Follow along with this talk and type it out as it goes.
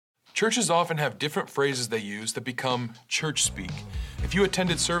Churches often have different phrases they use that become church speak. If you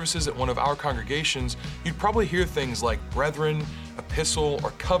attended services at one of our congregations, you'd probably hear things like brethren, epistle, or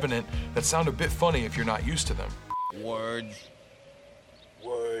covenant that sound a bit funny if you're not used to them. Words.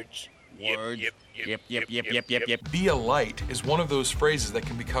 Yep. Be a light is one of those phrases that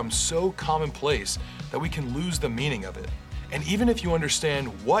can become so commonplace that we can lose the meaning of it. And even if you understand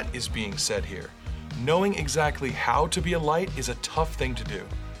what is being said here, knowing exactly how to be a light is a tough thing to do.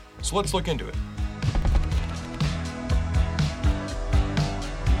 So let's look into it.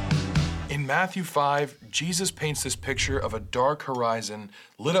 In Matthew 5, Jesus paints this picture of a dark horizon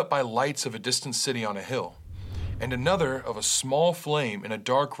lit up by lights of a distant city on a hill, and another of a small flame in a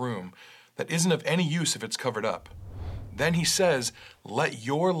dark room that isn't of any use if it's covered up. Then he says, "Let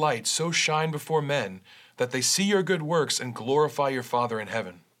your light so shine before men that they see your good works and glorify your Father in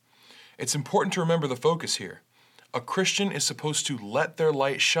heaven." It's important to remember the focus here. A Christian is supposed to let their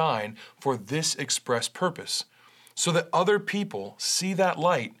light shine for this express purpose, so that other people see that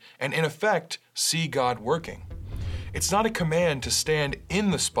light and in effect see God working. It's not a command to stand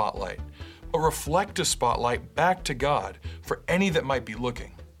in the spotlight, but reflect a spotlight back to God for any that might be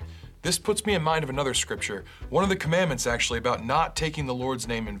looking. This puts me in mind of another scripture, one of the commandments actually, about not taking the Lord's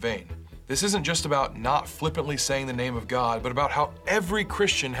name in vain. This isn't just about not flippantly saying the name of God, but about how every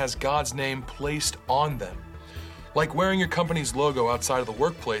Christian has God's name placed on them. Like wearing your company's logo outside of the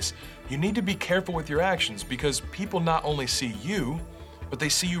workplace, you need to be careful with your actions because people not only see you, but they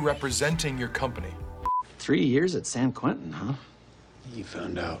see you representing your company. 3 years at San Quentin, huh? You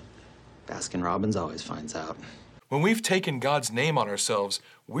found out. Baskin-Robbins always finds out. When we've taken God's name on ourselves,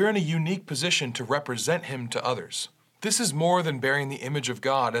 we're in a unique position to represent Him to others. This is more than bearing the image of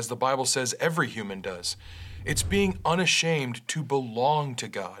God, as the Bible says every human does. It's being unashamed to belong to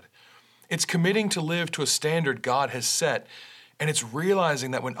God. It's committing to live to a standard God has set, and it's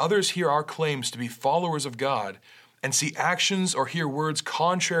realizing that when others hear our claims to be followers of God and see actions or hear words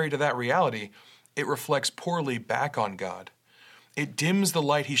contrary to that reality, it reflects poorly back on God. It dims the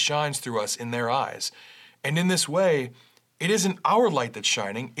light He shines through us in their eyes. And in this way, it isn't our light that's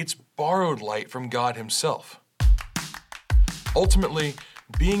shining, it's borrowed light from God Himself. Ultimately,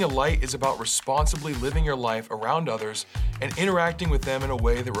 being a light is about responsibly living your life around others and interacting with them in a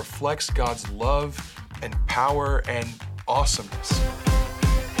way that reflects God's love and power and awesomeness.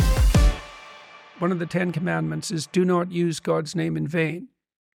 One of the 10 commandments is do not use God's name in vain.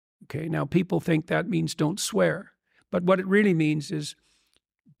 Okay, now people think that means don't swear. But what it really means is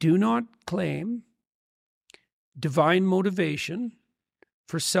do not claim divine motivation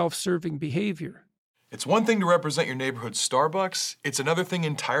for self-serving behavior. It's one thing to represent your neighborhood Starbucks. It's another thing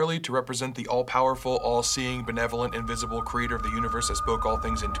entirely to represent the all-powerful, all-seeing, benevolent, invisible creator of the universe that spoke all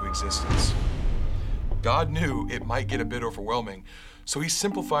things into existence. God knew it might get a bit overwhelming, so He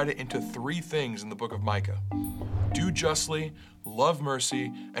simplified it into 3 things in the book of Micah. Do justly, love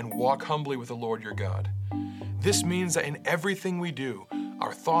mercy, and walk humbly with the Lord your God. This means that in everything we do,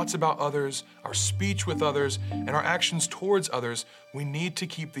 our thoughts about others, our speech with others, and our actions towards others, we need to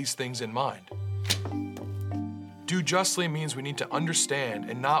keep these things in mind. Do justly means we need to understand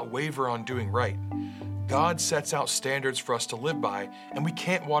and not waver on doing right. God sets out standards for us to live by, and we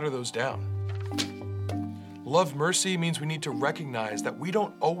can't water those down. Love mercy means we need to recognize that we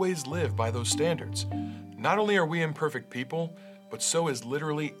don't always live by those standards. Not only are we imperfect people, but so is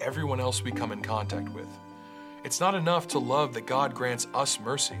literally everyone else we come in contact with. It's not enough to love that God grants us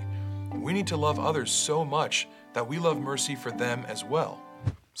mercy. We need to love others so much that we love mercy for them as well.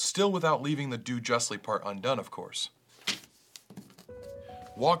 Still without leaving the do justly part undone, of course.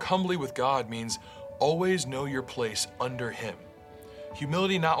 Walk humbly with God means always know your place under Him.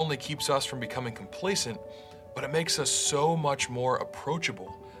 Humility not only keeps us from becoming complacent, but it makes us so much more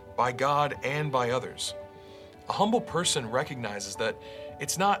approachable by God and by others. A humble person recognizes that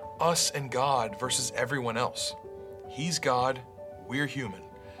it's not us and God versus everyone else. He's God, we're human,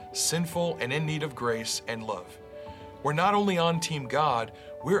 sinful and in need of grace and love. We're not only on Team God,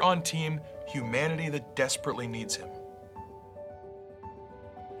 we're on Team humanity that desperately needs Him.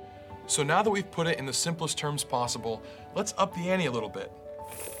 So now that we've put it in the simplest terms possible, let's up the ante a little bit.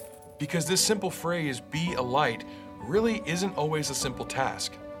 Because this simple phrase, be a light, really isn't always a simple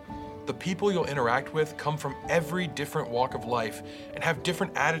task. The people you'll interact with come from every different walk of life and have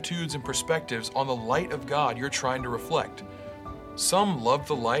different attitudes and perspectives on the light of God you're trying to reflect. Some love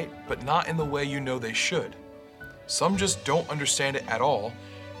the light, but not in the way you know they should. Some just don't understand it at all,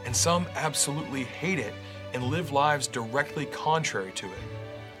 and some absolutely hate it and live lives directly contrary to it.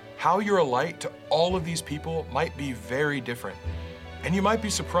 How you're a light to all of these people might be very different, and you might be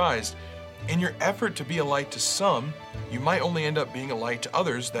surprised. In your effort to be a light to some, You might only end up being a light to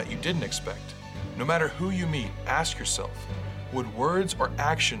others that you didn't expect. No matter who you meet, ask yourself, would words or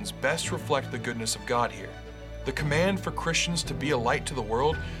actions best reflect the goodness of God here? The command for Christians to be a light to the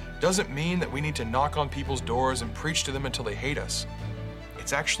world doesn't mean that we need to knock on people's doors and preach to them until they hate us.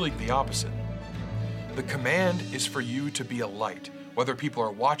 It's actually the opposite. The command is for you to be a light. Whether people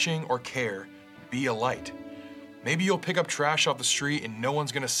are watching or care, be a light. Maybe you'll pick up trash off the street and no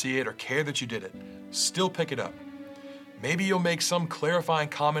one's gonna see it or care that you did it. Still pick it up. Maybe you'll make some clarifying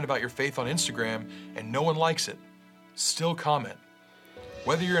comment about your faith on Instagram and no one likes it. Still comment.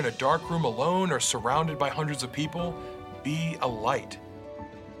 Whether you're in a dark room alone or surrounded by hundreds of people, be a light.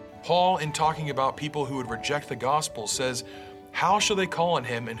 Paul, in talking about people who would reject the gospel, says, "How shall they call on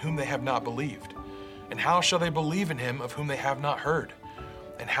him in whom they have not believed? And how shall they believe in him of whom they have not heard?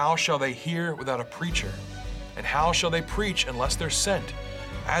 And how shall they hear without a preacher? And how shall they preach unless they're sent?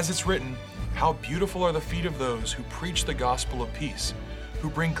 As it's written, how beautiful are the feet of those who preach the gospel of peace, who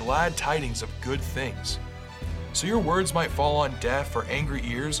bring glad tidings of good things." So your words might fall on deaf or angry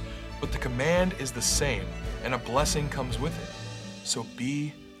ears, but the command is the same, and a blessing comes with it. So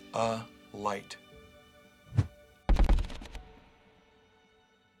be a light.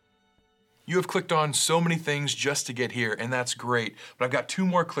 You have clicked on so many things just to get here, and that's great, but I've got 2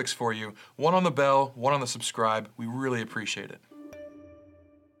 more clicks for you. One on the bell, one on the subscribe. We really appreciate it.